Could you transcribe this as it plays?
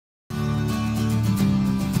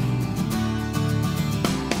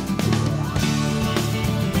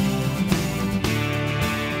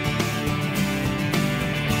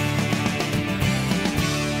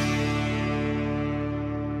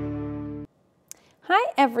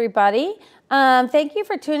Hi, everybody. Thank you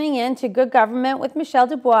for tuning in to Good Government with Michelle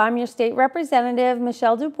DuBois. I'm your state representative,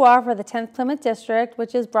 Michelle DuBois, for the 10th Plymouth District,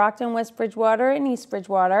 which is Brockton, West Bridgewater, and East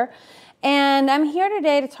Bridgewater. And I'm here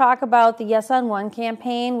today to talk about the Yes on One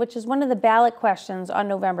campaign, which is one of the ballot questions on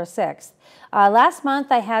November 6th. Last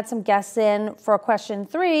month, I had some guests in for question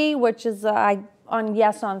 3, which is on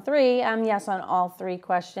Yes on 3. I'm yes on all 3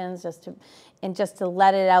 questions, just to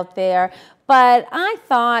let it out there. But I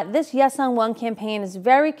thought this Yes on One campaign is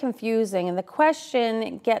very confusing, and the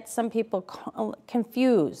question gets some people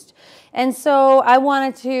confused. And so I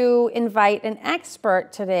wanted to invite an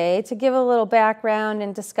expert today to give a little background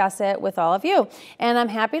and discuss it with all of you. And I'm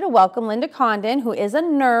happy to welcome Linda Condon, who is a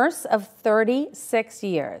nurse of 36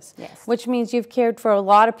 years, yes, which means you've cared for a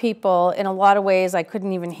lot of people in a lot of ways I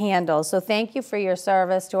couldn't even handle. So thank you for your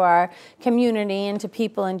service to our community and to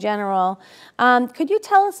people in general. Could you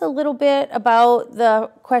tell us a little bit about the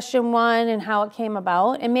question 1 and how it came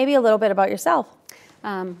about, and maybe a little bit about yourself?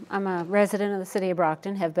 I'm a resident of the city of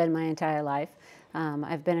Brockton, have been my entire life.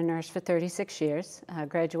 I've been a nurse for 36 years,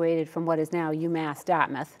 graduated from what is now UMass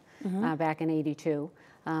Dartmouth back in '82.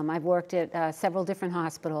 I've worked at several different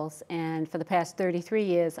hospitals, and for the past 33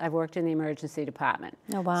 years, I've worked in the emergency department.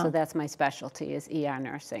 Oh, wow. So that's my specialty, is ER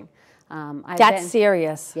nursing. That's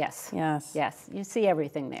serious. Yes. Yes. Yes. You see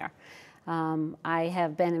everything there. I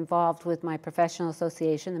have been involved with my professional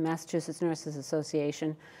association, the Massachusetts Nurses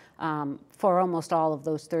Association, for almost all of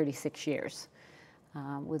those 36 years,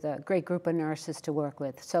 with a great group of nurses to work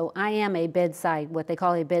with. So I am a bedside, what they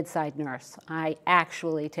call a bedside nurse. I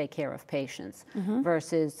actually take care of patients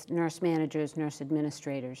versus nurse managers, nurse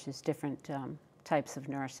administrators, just different types of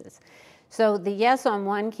nurses. So the Yes on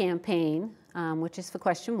One campaign, which is for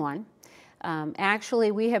question 1,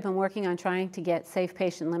 actually, we have been working on trying to get safe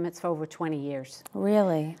patient limits for over 20 years.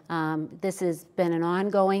 Really? This has been an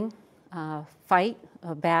ongoing fight,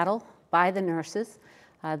 a battle by the nurses.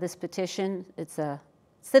 This petition, it's a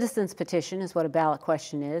citizen's petition is what a ballot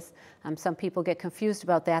question is. Some people get confused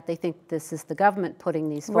about that. They think this is the government putting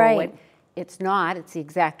these forward. Right. It's not. It's the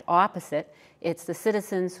exact opposite. It's the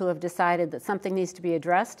citizens who have decided that something needs to be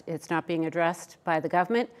addressed. It's not being addressed by the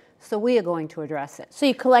government, so we are going to address it. So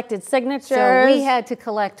you collected signatures? So we had to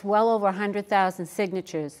collect well over 100,000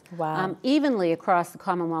 signatures, wow, evenly across the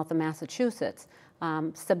Commonwealth of Massachusetts.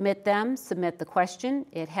 Submit the question.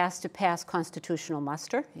 It has to pass constitutional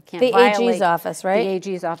muster. It can't violate the AG's office, right?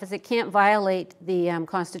 The AG's office. It can't violate the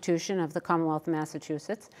Constitution of the Commonwealth of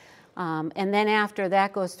Massachusetts. And then after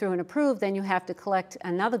that goes through and approved, then you have to collect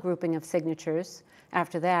another grouping of signatures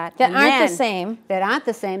after that. That aren't the same. That aren't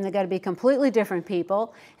the same. They've got to be completely different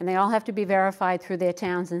people, and they all have to be verified through their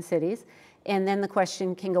towns and cities. And then the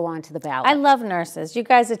question can go on to the ballot. I love nurses. You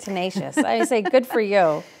guys are tenacious. I say good for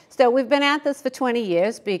you. So we've been at this for 20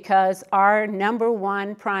 years because our number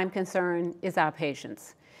 1 prime concern is our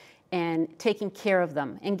patients and taking care of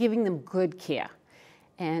them and giving them good care.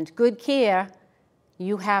 And good care,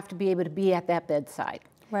 you have to be able to be at that bedside.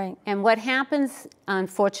 Right. And what happens,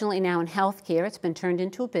 unfortunately, now in healthcare, it's been turned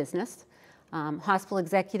into a business. Hospital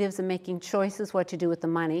executives are making choices what to do with the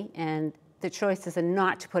money, and the choices are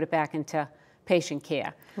not to put it back into patient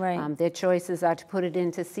care. Right. Their choices are to put it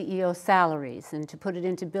into CEO salaries and to put it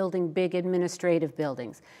into building big administrative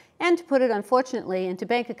buildings and to put it, unfortunately, into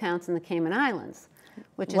bank accounts in the Cayman Islands,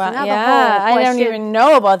 which is another whole question. I don't even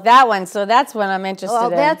know about that one, so that's what I'm interested in. Well,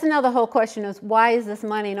 that's another whole question is why is this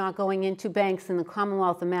money not going into banks in the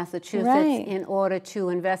Commonwealth of Massachusetts in order to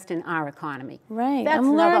invest in our economy? Right. That's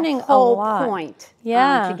I'm learning another whole a lot. point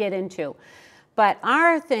to get into. But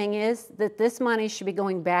our thing is that this money should be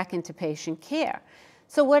going back into patient care.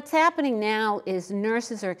 So what's happening now is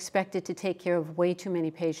nurses are expected to take care of way too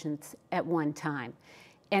many patients at one time,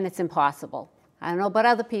 and it's impossible. I don't know about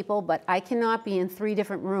other people, but I cannot be in 3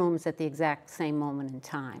 different rooms at the exact same moment in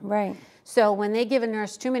time. Right. So when they give a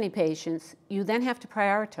nurse too many patients, you then have to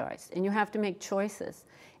prioritize, and you have to make choices.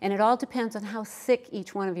 And it all depends on how sick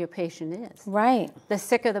each one of your patient is. Right. The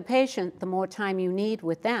sicker the patient, the more time you need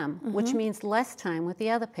with them, which means less time with the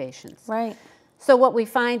other patients. Right. So what we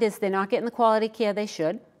find is they're not getting the quality care they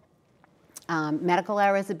should. Medical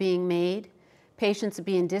errors are being made. Patients are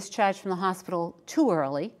being discharged from the hospital too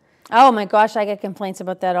early. Oh my gosh, I get complaints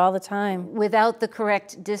about that all the time. Without the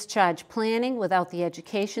correct discharge planning, without the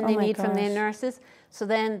education they need from their nurses. So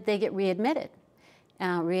then they get readmitted.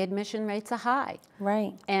 Readmission rates are high.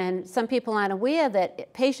 Right. And some people aren't aware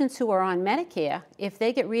that patients who are on Medicare, if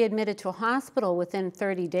they get readmitted to a hospital within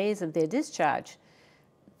 30 days of their discharge,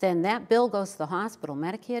 then that bill goes to the hospital.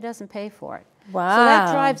 Medicare doesn't pay for it. Wow. So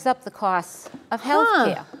that drives up the costs of health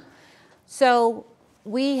care. So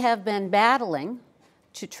we have been battling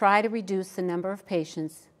to try to reduce the number of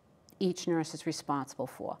patients each nurse is responsible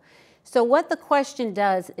for. So what the question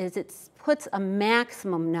does is it puts a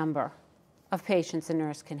maximum number of patients a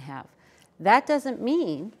nurse can have. That doesn't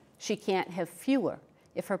mean she can't have fewer.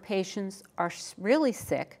 If her patients are really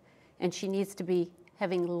sick and she needs to be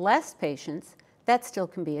having less patients, that still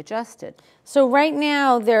can be adjusted. So right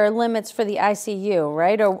now there are limits for the ICU,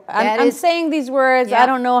 right? Or I'm saying these words, I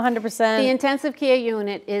don't know 100%. The intensive care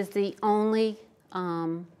unit is the only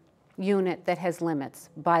unit that has limits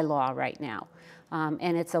by law right now.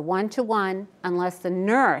 And it's a 1-to-1 unless the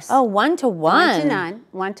nurse... Oh, 1-to-1. 1-to-none,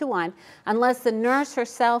 1-to-1, unless the nurse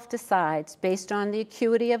herself decides, based on the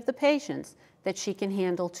acuity of the patients, that she can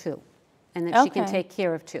handle 2 and that she can take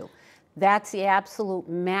care of 2. That's the absolute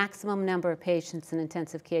maximum number of patients an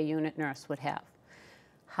intensive care unit nurse would have.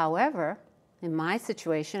 However, in my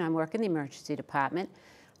situation, I'm working in the emergency department.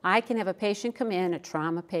 I can have a patient come in, a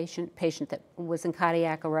trauma patient that was in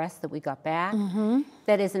cardiac arrest that we got back,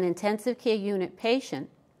 that is an intensive care unit patient,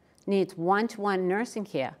 needs 1-to-1 nursing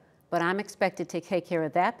care, but I'm expected to take care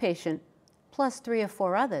of that patient plus 3 or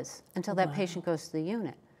 4 others until that patient goes to the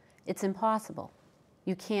unit. It's impossible.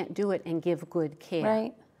 You can't do it and give good care.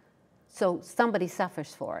 Right. So somebody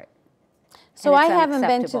suffers for it. So I haven't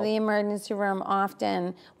been to the emergency room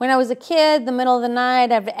often. When I was a kid, the middle of the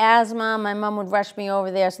night, I have asthma, my mom would rush me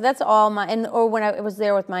over there. So that's all or when I was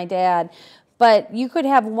there with my dad. But you could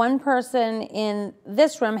have one person in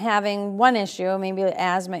this room having one issue, maybe an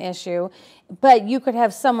asthma issue, but you could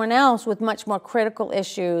have someone else with much more critical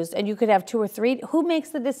issues, and you could have 2 or 3. Who makes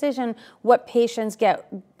the decision what patients get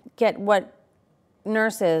what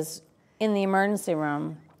nurses in the emergency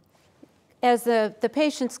room? As the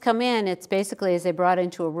patients come in, it's basically as they're brought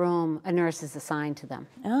into a room, a nurse is assigned to them.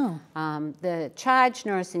 Oh. The charge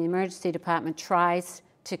nurse in the emergency department tries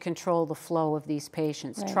to control the flow of these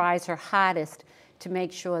patients, tries her hardest to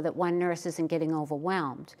make sure that one nurse isn't getting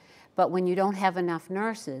overwhelmed. But when you don't have enough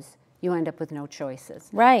nurses, you end up with no choices.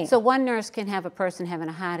 Right. So one nurse can have a person having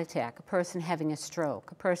a heart attack, a person having a stroke,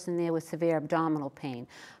 a person there with severe abdominal pain,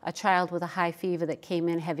 a child with a high fever that came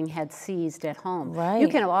in having had seized at home. Right. You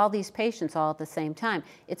can have all these patients all at the same time.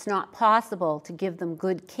 It's not possible to give them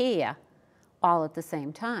good care all at the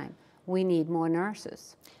same time. We need more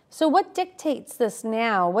nurses. So what dictates this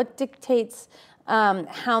now? What dictates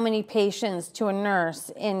how many patients to a nurse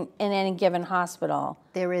in any given hospital?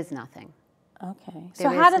 There is nothing. Okay. So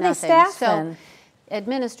how do they staff then?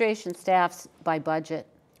 Administration staffs by budget.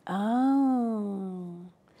 Oh.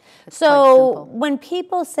 It's so when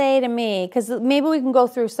people say to me, because maybe we can go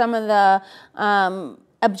through some of the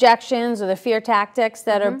objections or the fear tactics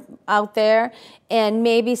that are out there, and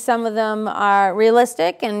maybe some of them are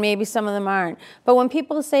realistic and maybe some of them aren't. But when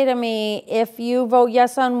people say to me, if you vote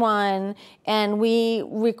yes on one and we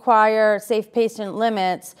require safe patient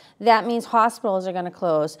limits, that means hospitals are going to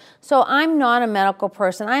close. So I'm not a medical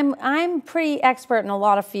person. I'm pretty expert in a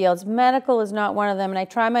lot of fields. Medical is not one of them, and I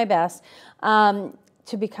try my best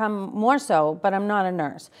to become more so, but I'm not a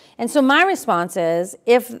nurse. And so my response is,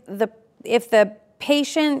 if the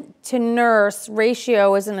patient to nurse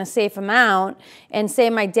ratio isn't a safe amount, and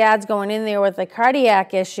say my dad's going in there with a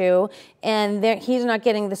cardiac issue and he's not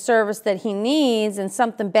getting the service that he needs and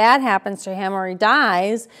something bad happens to him or he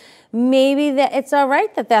dies, maybe it's all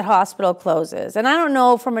right that hospital closes. And I don't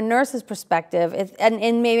know from a nurse's perspective,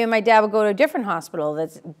 and maybe my dad would go to a different hospital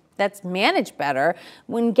that's managed better,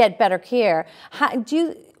 wouldn't get better care.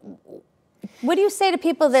 What do you say to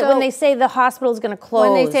people that when they say the hospital is going to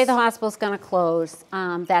close? When they say the hospital is going to close,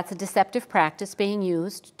 that's a deceptive practice being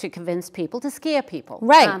used to convince people, to scare people.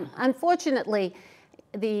 Right. Unfortunately,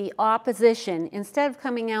 the opposition, instead of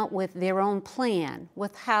coming out with their own plan,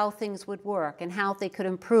 with how things would work and how they could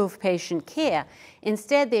improve patient care,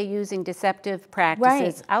 instead they're using deceptive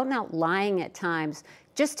practices, out and out lying at times,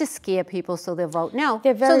 just to scare people so they'll vote no,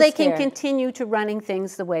 so they can continue to running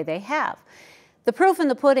things the way they have. The proof in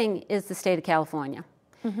the pudding is the state of California.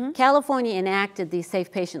 California enacted these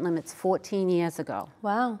safe patient limits 14 years ago.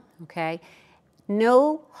 Wow. Okay?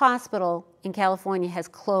 No hospital in California has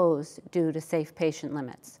closed due to safe patient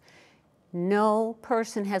limits. No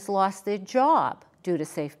person has lost their job due to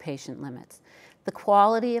safe patient limits. The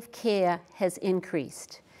quality of care has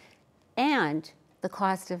increased, and the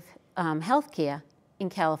cost of health care in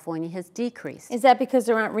California has decreased. Is that because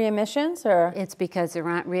there aren't readmissions, or? It's because there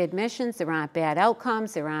aren't readmissions, there aren't bad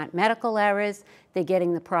outcomes, there aren't medical errors, they're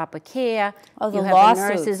getting the proper care. Oh, the you have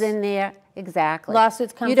lawsuits. nurses in there. Exactly.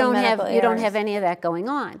 Lawsuits come from medical errors. You don't have any of that going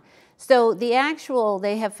on. So they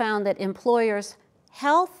have found that employers'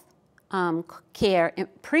 health care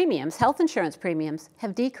premiums, health insurance premiums,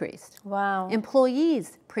 have decreased. Wow.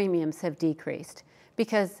 Employees' premiums have decreased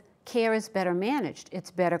because care is better managed.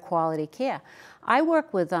 It's better quality care. I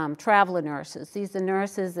work with traveler nurses. These are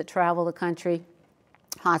nurses that travel the country.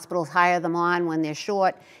 Hospitals hire them on when they're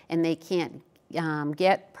short and they can't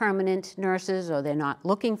get permanent nurses, or they're not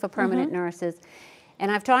looking for permanent nurses. And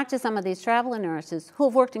I've talked to some of these traveler nurses who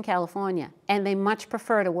have worked in California, and they much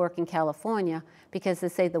prefer to work in California because they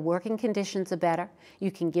say the working conditions are better,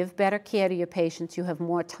 you can give better care to your patients, you have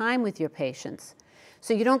more time with your patients.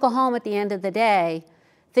 So you don't go home at the end of the day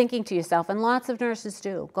thinking to yourself, and lots of nurses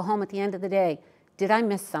do, go home at the end of the day, did I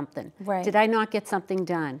miss something? Right. Did I not get something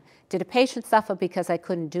done? Did a patient suffer because I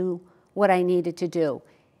couldn't do what I needed to do?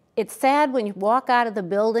 It's sad when you walk out of the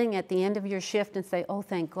building at the end of your shift and say, oh,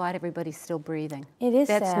 thank God everybody's still breathing. It is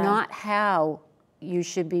That's sad. not how you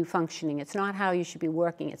should be functioning. It's not how you should be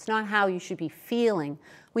working. It's not how you should be feeling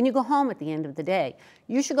when you go home at the end of the day.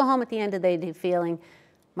 You should go home at the end of the day feeling,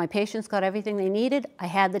 my patients got everything they needed. I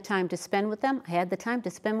had the time to spend with them. I had the time to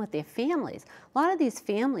spend with their families. A lot of these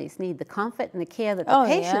families need the comfort and the care that the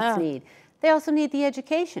patients need. They also need the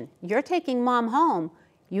education. You're taking mom home.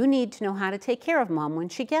 You need to know how to take care of mom when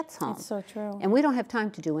she gets home. That's so true. And we don't have time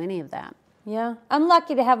to do any of that. Yeah. I'm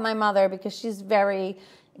lucky to have my mother because she's very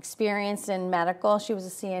experienced in medical. She was a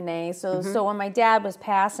CNA. So when my dad was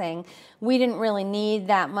passing, we didn't really need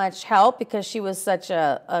that much help because she was such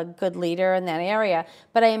a good leader in that area.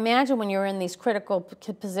 But I imagine when you're in these critical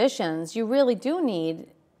positions, you really do need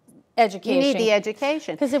education. You need the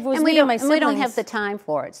education. Because if it was and me and my siblings, we don't have the time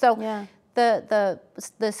for it. So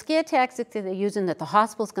the scare tactic that they're using that the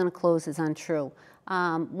hospital's going to close is untrue.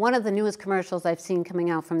 One of the newest commercials I've seen coming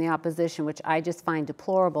out from the opposition, which I just find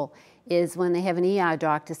deplorable, is when they have an ER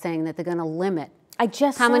doctor saying that they're going to limit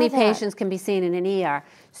how many patients can be seen in an ER.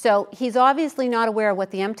 So he's obviously not aware of what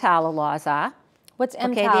the EMTALA laws are. What's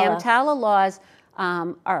EMTALA? Okay, the EMTALA laws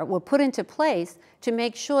were put into place to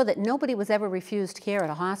make sure that nobody was ever refused care at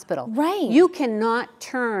a hospital. Right. You cannot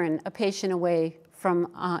turn a patient away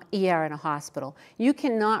from ER in a hospital. You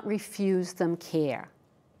cannot refuse them care.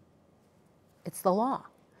 It's the law.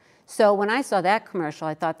 So when I saw that commercial,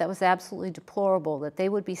 I thought that was absolutely deplorable, that they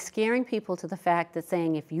would be scaring people to the fact that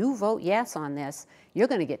saying, if you vote yes on this, you're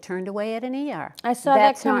going to get turned away at an ER. I saw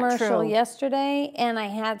that commercial yesterday, and I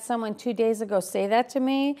had someone 2 days ago say that to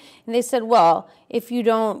me, and they said, well, if you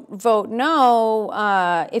don't vote no,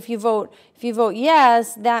 if you vote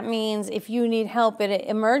yes, that means if you need help at an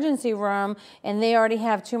emergency room and they already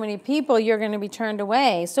have too many people, you're going to be turned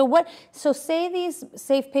away. So say these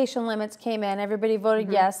safe patient limits came in, everybody voted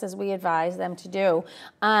yes, as we advised them to do.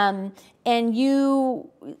 And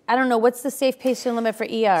I don't know, what's the safe patient limit for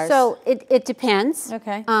ERs? So it depends.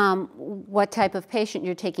 Okay. What type of patient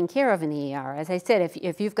you're taking care of in the ER. As I said,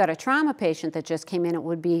 if you've got a trauma patient that just came in, it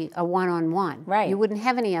would be a one-on-one. Right. You wouldn't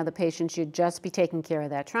have any other patients. You'd just be taking care of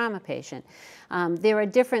that trauma patient. There are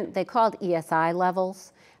different, they're called ESI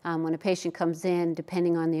levels. When a patient comes in,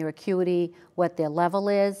 depending on their acuity, what their level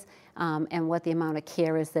is, and what the amount of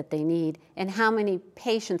care is that they need, and how many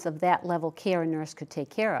patients of that level care a nurse could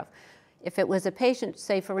take care of. If it was a patient,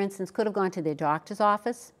 say, for instance, could have gone to their doctor's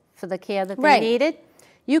office for the care that they needed,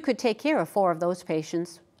 you could take care of 4 of those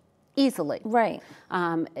patients easily. Right.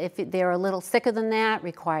 If they're a little sicker than that,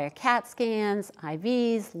 require CAT scans,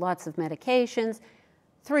 IVs, lots of medications,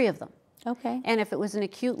 3 of them. Okay. And if it was an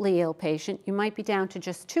acutely ill patient, you might be down to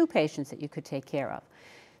just 2 patients that you could take care of.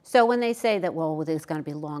 So when they say that, well, there's going to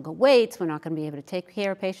be longer waits, we're not going to be able to take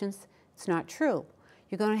care of patients, it's not true.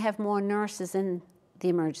 You're going to have more nurses in the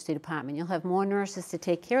emergency department. You'll have more nurses to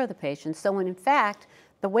take care of the patients. So when in fact,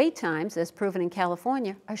 the wait times, as proven in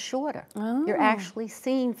California, are shorter. Oh. You're actually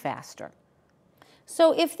seeing faster.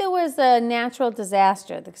 So if there was a natural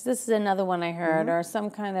disaster, because this is another one I heard, or some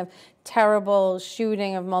kind of terrible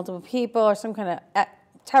shooting of multiple people, or some kind of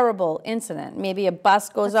terrible incident, maybe a bus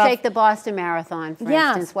goes off. Let's take the Boston Marathon, for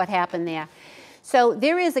instance, what happened there. So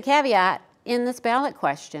there is a caveat in this ballot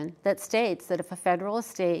question that states that if a federal or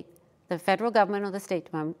state, the federal government or the State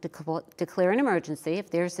Department declare an emergency, if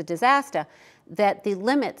there's a disaster, that the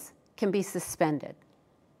limits can be suspended.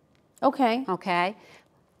 Okay. Okay?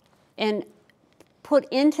 And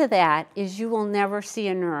put into that is you will never see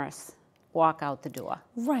a nurse walk out the door.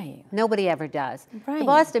 Right. Nobody ever does. Right. The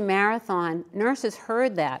Boston Marathon, nurses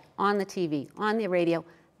heard that on the TV, on the radio.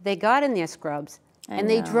 They got in their scrubs, and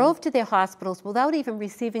they drove to their hospitals without even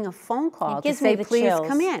receiving a phone call to say, please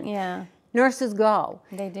come in. Yeah. Nurses go.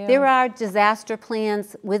 They do. There are disaster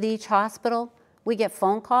plans with each hospital. We get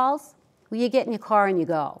phone calls. Well, you get in your car and you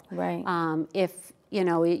go. Right. If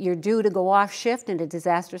you're due to go off shift and a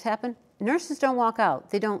disaster's happen, nurses don't walk out.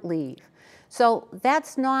 They don't leave. So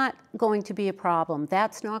that's not going to be a problem.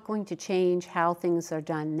 That's not going to change how things are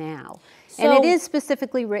done now. And it is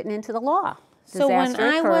specifically written into the law. So when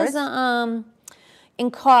I was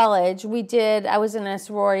in college, I was in a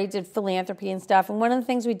sorority, did philanthropy and stuff, and one of the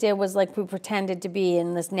things we did was like we pretended to be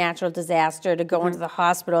in this natural disaster to go into the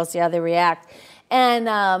hospital, see how they react.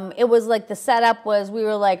 And it was like the setup was we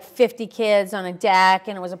were like 50 kids on a deck,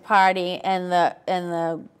 and it was a party, and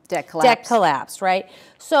the deck collapsed, right?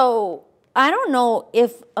 So I don't know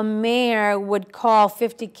if a mayor would call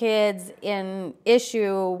 50 kids and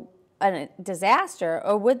issue a disaster,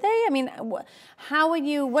 or would they? I mean, how would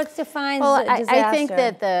you? What defines a disaster? I think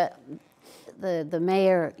that the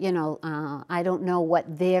mayor, you know, I don't know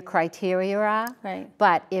what their criteria are. Right.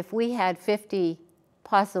 But if we had 50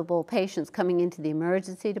 possible patients coming into the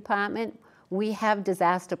emergency department, we have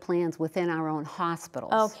disaster plans within our own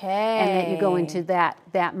hospitals. Okay. And that you go into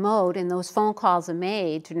that mode, and those phone calls are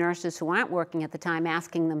made to nurses who aren't working at the time,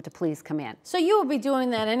 asking them to please come in. So you would be doing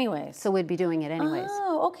that anyways? So we'd be doing it anyways.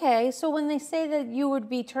 Oh, okay. So when they say that you would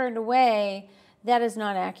be turned away, that is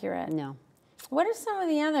not accurate? No. What are some of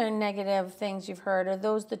the other negative things you've heard? Are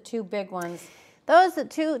those the two big ones? Those are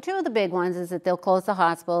two of the big ones is that they'll close the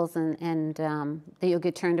hospitals and that you'll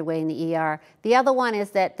get turned away in the ER. The other one is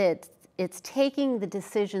that it's taking the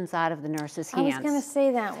decisions out of the nurse's hands. I was going to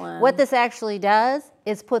say that one. What this actually does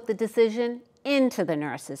is put the decision into the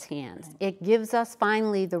nurse's hands. It gives us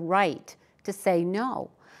finally the right to say,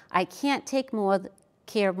 no, I can't take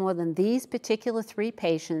care of more than these particular 3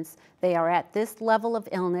 patients. They are at this level of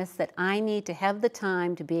illness that I need to have the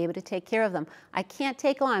time to be able to take care of them. I can't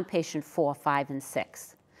take on patient 4, 5, and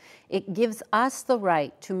 6. It gives us the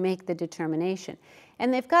right to make the determination.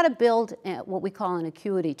 And they've got to build what we call an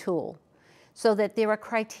acuity tool, so that there are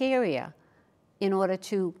criteria in order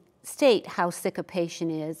to state how sick a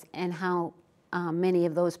patient is and how many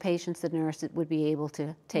of those patients the nurse would be able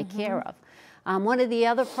to take care of. One of the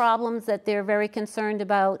other problems that they're very concerned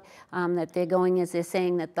about that they're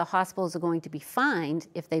saying that the hospitals are going to be fined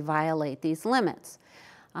if they violate these limits.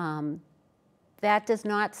 That does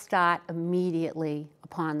not start immediately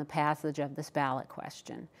upon the passage of this ballot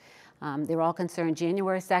question. They're all concerned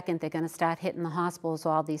January 2nd they're going to start hitting the hospitals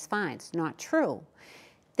all these fines. Not true.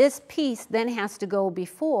 This piece then has to go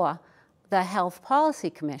before the Health Policy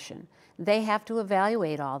Commission. They have to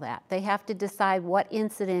evaluate all that. They have to decide what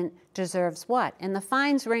incident deserves what. And the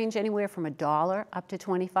fines range anywhere from $1 up to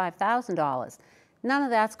 $25,000. None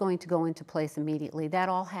of that's going to go into place immediately. That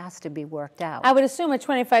all has to be worked out. I would assume a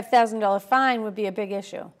 $25,000 fine would be a big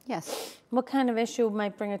issue. Yes. What kind of issue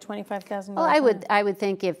might bring a $25,000 well, fine? I would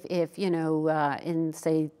think if you know, in,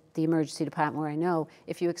 say, the emergency department where I know,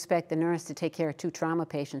 if you expect the nurse to take care of 2 trauma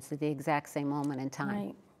patients at the exact same moment in time.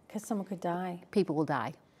 Right, because someone could die. People will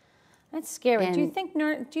die. That's scary. And do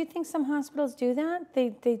you think some hospitals do that?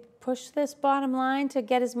 They push this bottom line to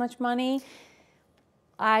get as much money?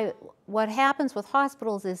 What happens with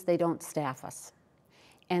hospitals is they don't staff us.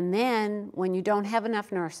 And then when you don't have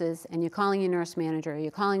enough nurses and you're calling your nurse manager, or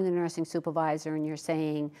you're calling the nursing supervisor and you're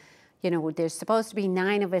saying, you know, there's supposed to be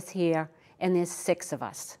 9 of us here and there's 6 of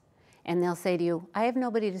us. And they'll say to you, I have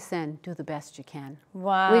nobody to send, do the best you can.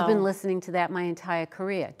 Wow. We've been listening to that my entire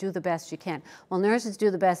career, do the best you can. Well, nurses do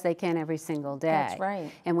the best they can every single day. That's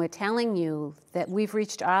right. And we're telling you that we've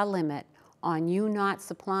reached our limit on you not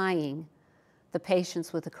supplying the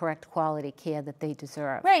patients with the correct quality care that they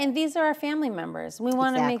deserve. Right, and these are our family members. We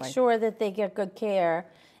want to make Exactly. sure that they get good care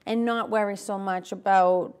and not worry so much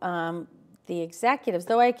about the executives,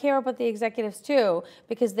 though I care about the executives too,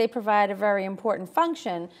 because they provide a very important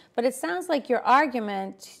function. But it sounds like your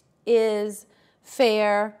argument is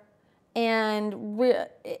fair, and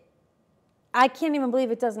I can't even believe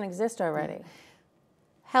it doesn't exist already.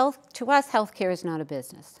 To us, healthcare is not a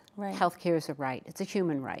business. Right. Healthcare is a right. It's a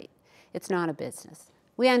human right. It's not a business.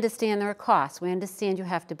 We understand there are costs. We understand you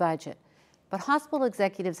have to budget. But hospital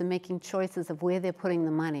executives are making choices of where they're putting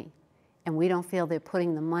the money, and we don't feel they're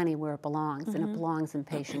putting the money where it belongs, and it belongs in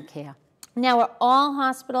patient care. Now, are all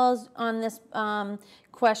hospitals on this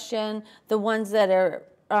question the ones that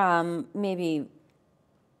are maybe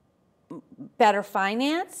better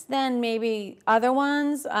financed than maybe other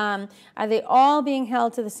ones? Are they all being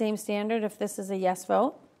held to the same standard if this is a yes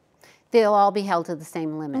vote? They'll all be held to the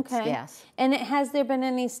same limits, Okay. yes. And has there been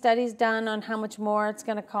any studies done on how much more it's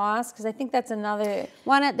going to cost? Because I think that's another...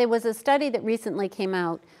 There was a study that recently came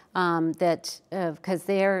out because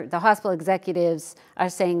the hospital executives are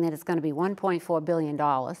saying that it's going to be $1.4 billion,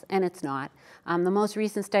 and it's not. The most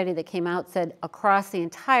recent study that came out said across the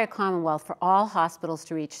entire Commonwealth for all hospitals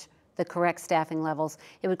to reach the correct staffing levels,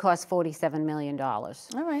 it would cost $47 million. All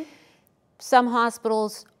right. Some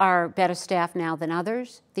hospitals are better staffed now than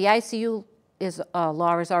others. The ICU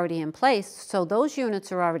law is already in place, so those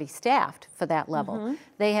units are already staffed for that level.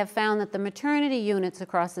 They have found that the maternity units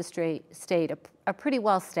across the state are pretty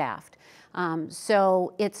well staffed.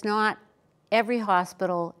 So it's not every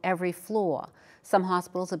hospital, every floor. Some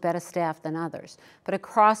hospitals are better staffed than others. But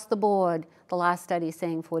across the board, the last study is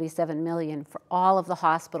saying $47 million for all of the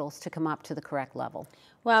hospitals to come up to the correct level.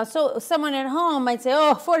 Wow, so someone at home might say,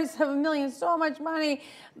 oh, $47 million, so much money.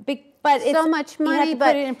 But it's so much money, you have to but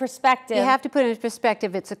put it in perspective. You have to put it in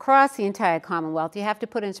perspective. It's across the entire Commonwealth. You have to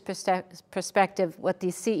put into perspective what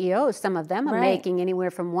these CEOs, some of them are making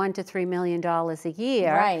anywhere from $1 to $3 million a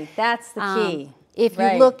year. Right, that's the key. If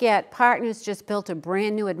you look at Partners just built a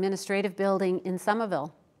brand new administrative building in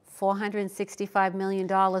Somerville, $465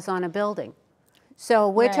 million on a building. So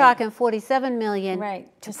we're talking $47 million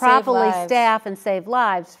to properly staff and save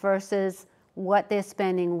lives versus what they're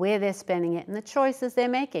spending, where they're spending it, and the choices they're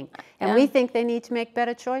making. And we think they need to make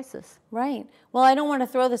better choices. Right. Well, I don't want to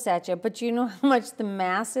throw this at you, but you know how much the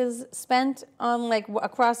masses spent on, like,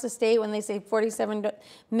 across the state when they say $47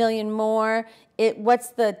 million more? What's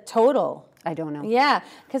the total? I don't know. Yeah,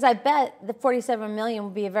 because I bet the $47 million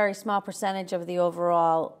would be a very small percentage of the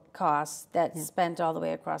overall costs that's spent all the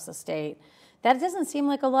way across the state. That doesn't seem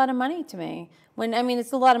like a lot of money to me. I mean,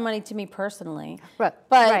 it's a lot of money to me personally. But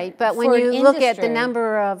when you look at the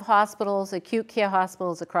number of hospitals, acute care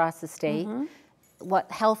hospitals across the state, what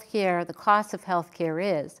healthcare, the cost of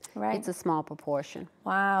healthcare is, it's a small proportion.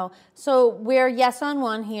 Wow. So we're yes on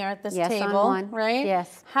one here at this table, on one. Right?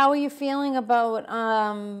 Yes. How are you feeling about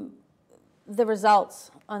the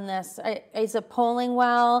results on this? Is it polling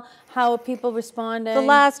well? How are people responding? The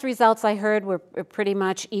last results I heard were pretty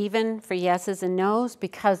much even for yeses and nos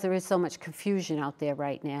because there is so much confusion out there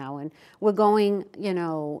right now. And we're going,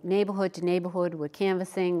 neighborhood to neighborhood. We're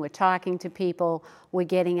canvassing. We're talking to people. We're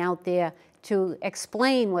getting out there to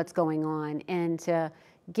explain what's going on and to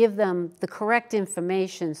give them the correct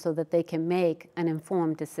information so that they can make an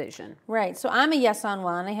informed decision. Right. So I'm a yes on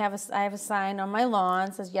one. I have a sign on my lawn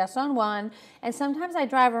that says yes on one. And sometimes I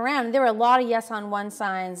drive around, and there are a lot of yes on one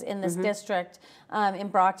signs in this district in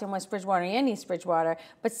Brockton, West Bridgewater, and East Bridgewater.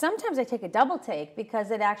 But sometimes I take a double take because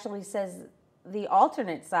it actually says the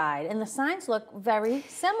alternate side, and the signs look very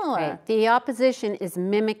similar. Right. The opposition is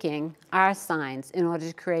mimicking our signs in order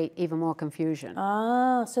to create even more confusion.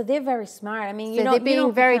 Oh, so they're very smart. I mean, they're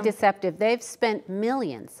being very deceptive. They've spent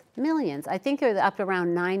millions. I think they're up to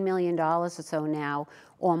around $9 million or so now,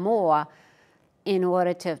 or more, in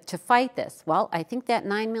order to fight this. Well, I think that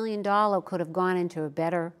 $9 million could have gone into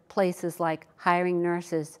better places like hiring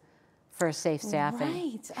nurses for safe staffing.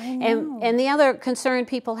 Right, I know. And the other concern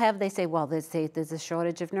people have, they say, well, there's a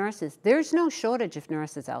shortage of nurses. There's no shortage of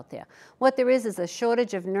nurses out there. What there is a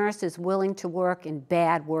shortage of nurses willing to work in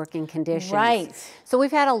bad working conditions. Right. So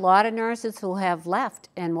we've had a lot of nurses who have left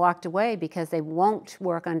and walked away because they won't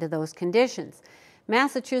work under those conditions.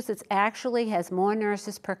 Massachusetts actually has more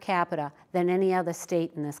nurses per capita than any other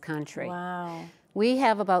state in this country. Wow. We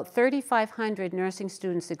have about 3,500 nursing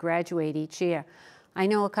students that graduate each year. I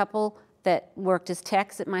know a couple that worked as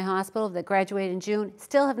techs at my hospital that graduated in June,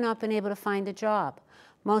 still have not been able to find a job.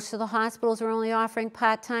 Most of the hospitals are only offering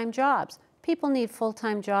part-time jobs. People need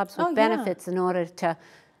full-time jobs with benefits in order to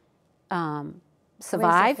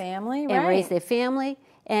survive, raise their family,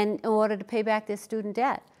 and in order to pay back their student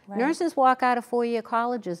debt. Right. Nurses walk out of four-year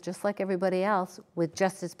colleges just like everybody else with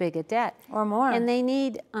just as big a debt. Or more. And they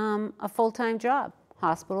need a full-time job.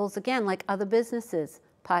 Hospitals, again, like other businesses,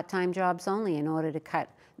 part-time jobs only in order to cut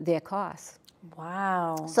their costs.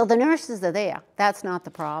 Wow. So the nurses are there. That's not the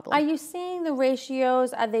problem. Are you seeing the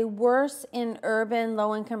ratios? Are they worse in urban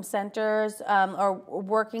low-income centers or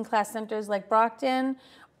working-class centers like Brockton?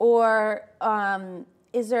 Or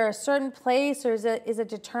is there a certain place, or is it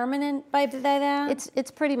determinant by that? It's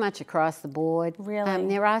pretty much across the board. Really?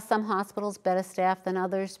 There are some hospitals better staffed than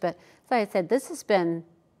others, but as I said, this has been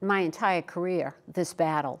my entire career, this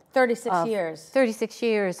battle. 36 years. 36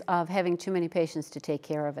 years of having too many patients to take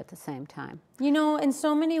care of at the same time. You know, in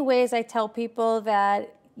so many ways I tell people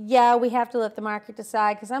that, yeah, we have to let the market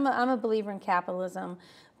decide, because I'm a believer in capitalism,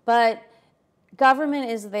 but government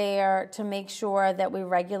is there to make sure that we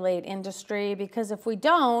regulate industry, because if we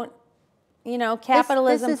don't,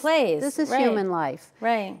 capitalism plays. This is human life.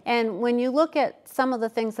 Right. And when you look at some of the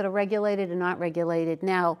things that are regulated and not regulated,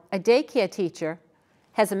 now a daycare teacher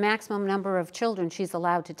has a maximum number of children she's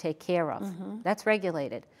allowed to take care of. That's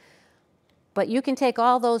regulated. But you can take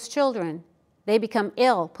all those children, they become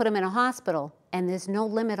ill, put them in a hospital, and there's no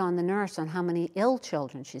limit on the nurse on how many ill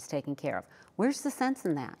children she's taking care of. Where's the sense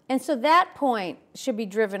in that? And so that point should be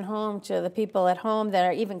driven home to the people at home that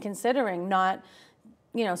are even considering not,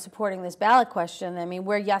 supporting this ballot question. I mean,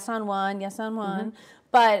 we're yes on one,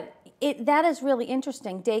 but that is really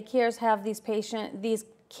interesting. Daycares have these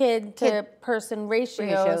kid to person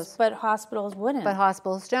ratios, but hospitals wouldn't. But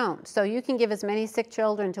hospitals don't. So you can give as many sick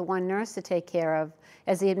children to one nurse to take care of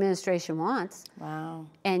as the administration wants. Wow.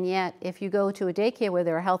 And yet, if you go to a daycare where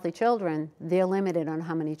there are healthy children, they're limited on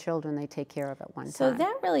how many children they take care of at one time. So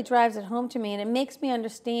that really drives it home to me, and it makes me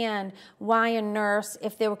understand why a nurse,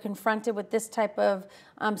 if they were confronted with this type of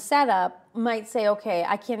setup, might say, okay,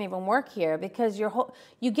 I can't even work here, because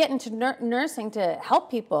you get into nursing to help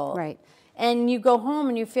people. Right. And you go home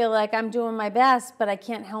and you feel like I'm doing my best, but I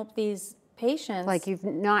can't help these patients. Like you've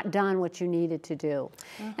not done what you needed to do.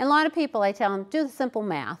 And a lot of people, I tell them, do the simple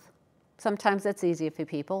math. Sometimes that's easier for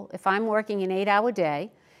people. If I'm working an 8-hour day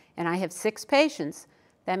and I have 6 patients,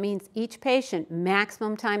 that means each patient,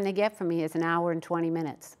 maximum time they get from me is 1 hour and 20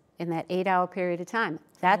 minutes in that 8-hour period of time.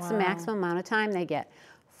 That's the maximum amount of time they get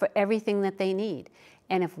for everything that they need.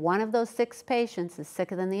 And if one of those 6 patients is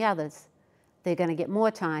sicker than the others, they're going to get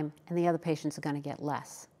more time, and the other patients are going to get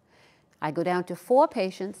less. I go down to 4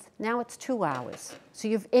 patients, now it's 2 hours. So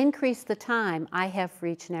you've increased the time I have for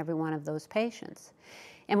each and every one of those patients.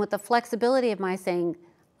 And with the flexibility of my saying,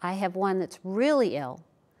 I have one that's really ill,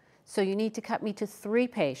 so you need to cut me to 3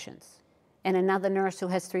 patients. And another nurse who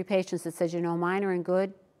has 3 patients that says, mine are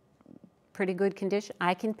in pretty good condition,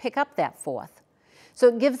 I can pick up that 4th. So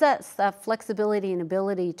it gives us the flexibility and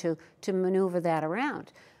ability to maneuver that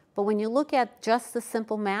around. But when you look at just the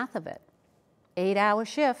simple math of it, 8-hour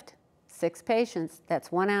shift, 6 patients,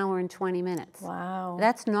 that's 1 hour and 20 minutes. Wow.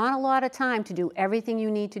 That's not a lot of time to do everything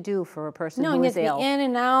you need to do for a person who is ill. No, you have to be in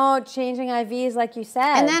and out, changing IVs like you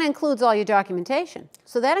said. And that includes all your documentation.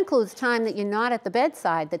 So that includes time that you're not at the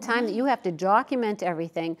bedside, the time that you have to document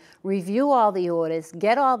everything, review all the orders,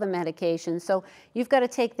 get all the medications. So you've got to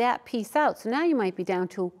take that piece out. So now you might be down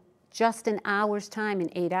to just an hour's time in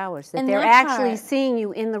 8 hours, that they're actually seeing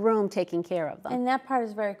you in the room taking care of them. And that part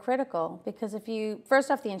is very critical, because first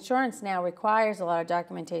off, the insurance now requires a lot of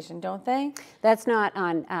documentation, don't they? That's not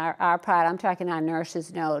on our part. I'm talking on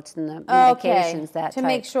nurses' notes and the medications, that to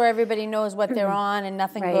make sure everybody knows what they're on and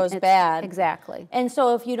nothing goes bad. Exactly. And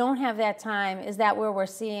so if you don't have that time, is that where we're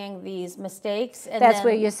seeing these mistakes? And that's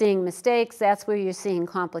where you're seeing mistakes. That's where you're seeing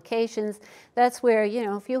complications. That's where,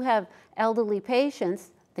 if you have elderly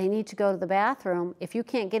patients, they need to go to the bathroom. If you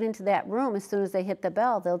can't get into that room as soon as they hit the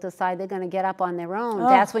bell, they'll decide they're going to get up on their own.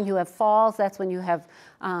 That's when you have falls. That's when you have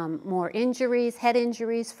more injuries, head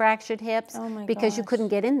injuries, fractured hips, because you couldn't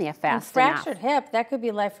get in there fast enough. Fractured hip, that could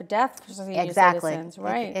be life or death for senior citizens,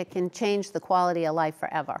 right? It can change the quality of life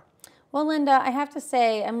forever. Well, Linda, I have to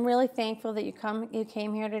say, I'm really thankful that you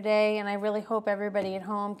came here today, and I really hope everybody at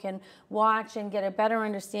home can watch and get a better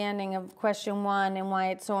understanding of question 1 and why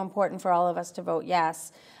it's so important for all of us to vote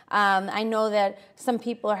yes. I know that some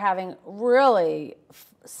people are having really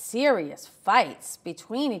serious fights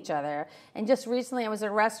between each other. And just recently I was at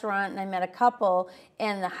a restaurant and I met a couple,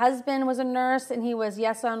 and the husband was a nurse and he was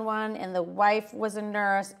yes on one, and the wife was a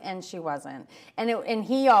nurse and she wasn't. And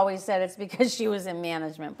he always said it's because she was in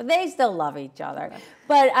management, but they still love each other.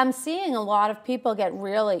 But I'm seeing a lot of people get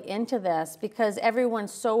really into this because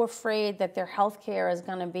everyone's so afraid that their health care is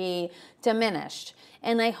going to be diminished.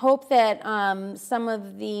 And I hope that some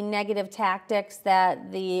of the negative tactics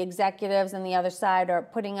that the executives and the other side are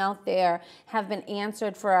putting out there have been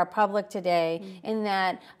answered for our public today, in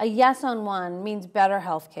that a yes on one means better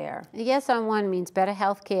health care. A yes on one means better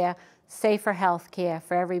health care, safer health care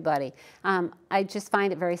for everybody. I just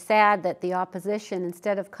find it very sad that the opposition,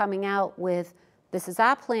 instead of coming out with, this is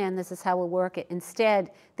our plan, this is how we'll work it,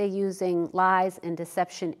 instead they're using lies and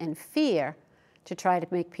deception and fear to try to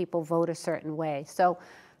make people vote a certain way. So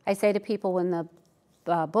I say to people, when the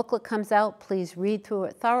booklet comes out, please read through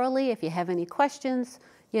it thoroughly. If you have any questions,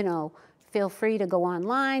 feel free to go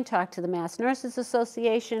online, talk to the Mass Nurses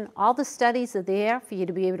Association. All the studies are there for you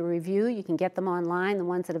to be able to review. You can get them online, the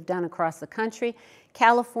ones that have done across the country.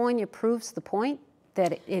 California proves the point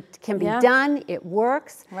that it can be done, it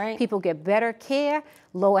works, people get better care,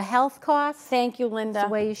 lower health costs. Thank you, Linda. That's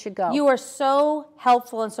the way you should go. You are so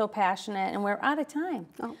helpful and so passionate, and we're out of time.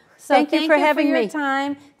 So thank you for having me. Thank you for your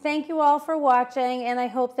time. Thank you all for watching, and I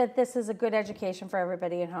hope that this is a good education for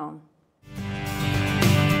everybody at home.